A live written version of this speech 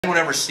Anyone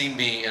ever seen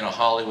me in a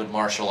Hollywood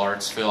martial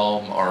arts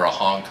film or a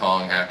Hong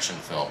Kong action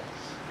film?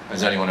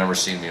 Has anyone ever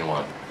seen me in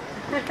one?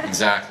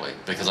 Exactly,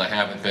 because I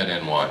haven't been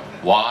in one.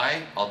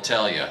 Why? I'll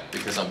tell you,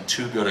 because I'm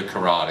too good at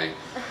karate.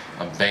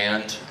 I'm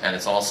banned, and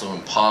it's also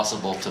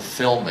impossible to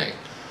film me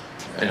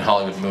in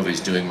Hollywood movies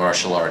doing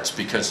martial arts,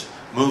 because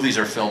movies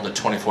are filmed at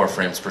 24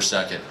 frames per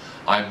second.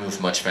 I move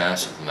much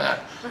faster than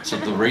that. So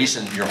the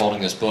reason you're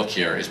holding this book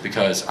here is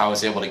because I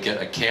was able to get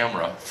a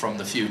camera from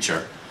the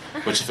future,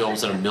 which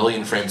films at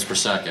 1,000,000 frames per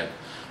second,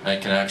 and it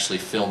can actually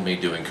film me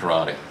doing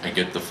karate and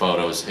get the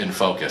photos in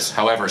focus.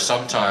 However,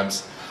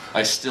 sometimes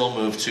I still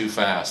move too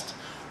fast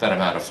that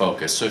I'm out of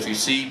focus. So if you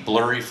see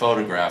blurry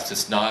photographs,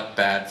 it's not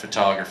bad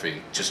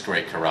photography, just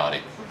great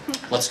karate.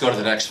 Let's go to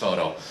the next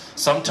photo.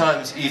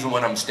 Sometimes, even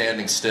when I'm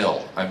standing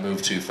still, I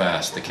move too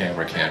fast. The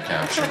camera can't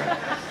capture me.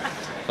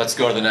 Let's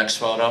go to the next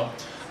photo.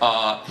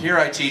 Here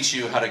I teach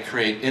you how to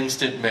create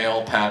instant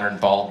male pattern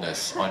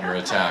baldness on your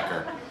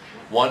attacker.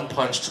 One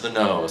punch to the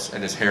nose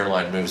and his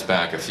hairline moves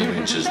back a few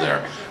inches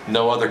there.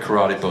 No other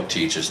karate book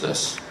teaches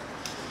this.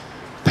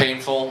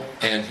 Painful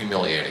and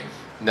humiliating.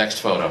 Next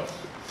photo.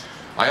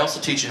 I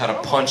also teach you how to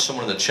punch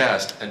someone in the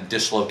chest and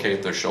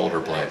dislocate their shoulder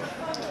blade.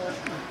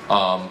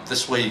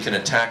 This way you can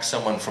attack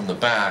someone from the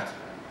back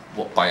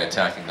by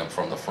attacking them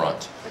from the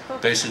front.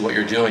 Basically what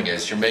you're doing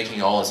is you're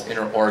making all his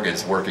inner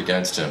organs work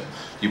against him.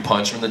 You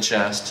punch him in the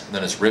chest, and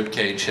then his rib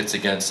cage hits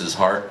against his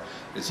heart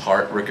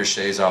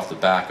ricochets off the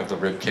back of the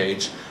rib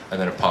cage, and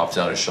then it pops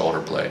out his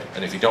shoulder blade.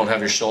 And if you don't have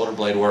your shoulder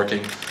blade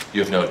working,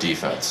 you have no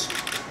defense.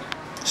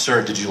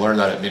 Sir, did you learn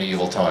that at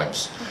medieval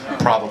times?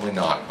 Probably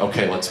not.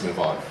 Okay, let's move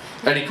on.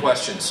 Any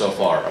questions so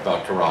far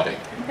about karate?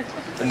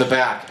 In the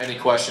back, any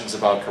questions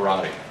about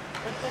karate?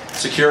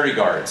 Security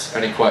guards,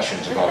 any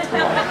questions about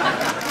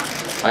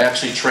karate? I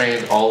actually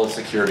trained all the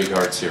security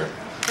guards here.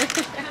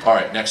 All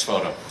right, next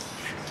photo.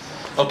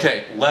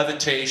 Okay,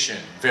 levitation,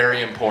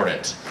 very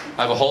important.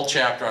 I have a whole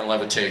chapter on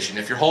levitation.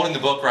 If you're holding the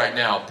book right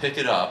now, pick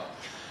it up,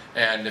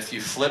 and if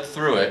you flip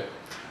through it,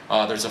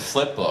 there's a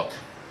flip book.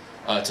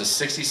 It's a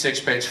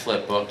 66-page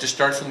flip book. Just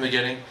start from the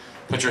beginning,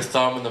 put your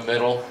thumb in the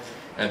middle,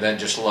 and then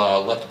just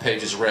let the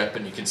pages rip,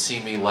 and you can see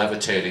me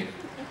levitating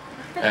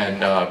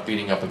and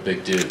beating up a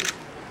big dude.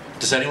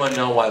 Does anyone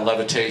know why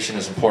levitation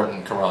is important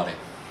in karate?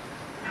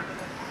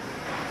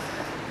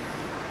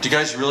 Do you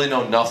guys really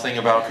know nothing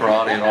about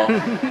karate at all?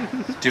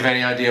 Do you have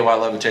any idea why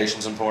levitation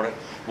is important?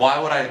 Why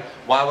would I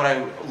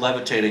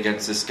levitate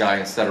against this guy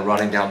instead of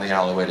running down the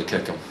alleyway to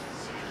kick him?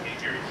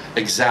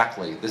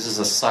 Exactly. This is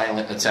a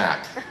silent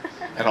attack.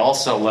 And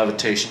also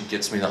levitation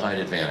gets me the height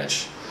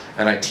advantage.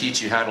 And I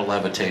teach you how to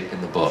levitate in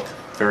the book.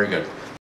 Very good.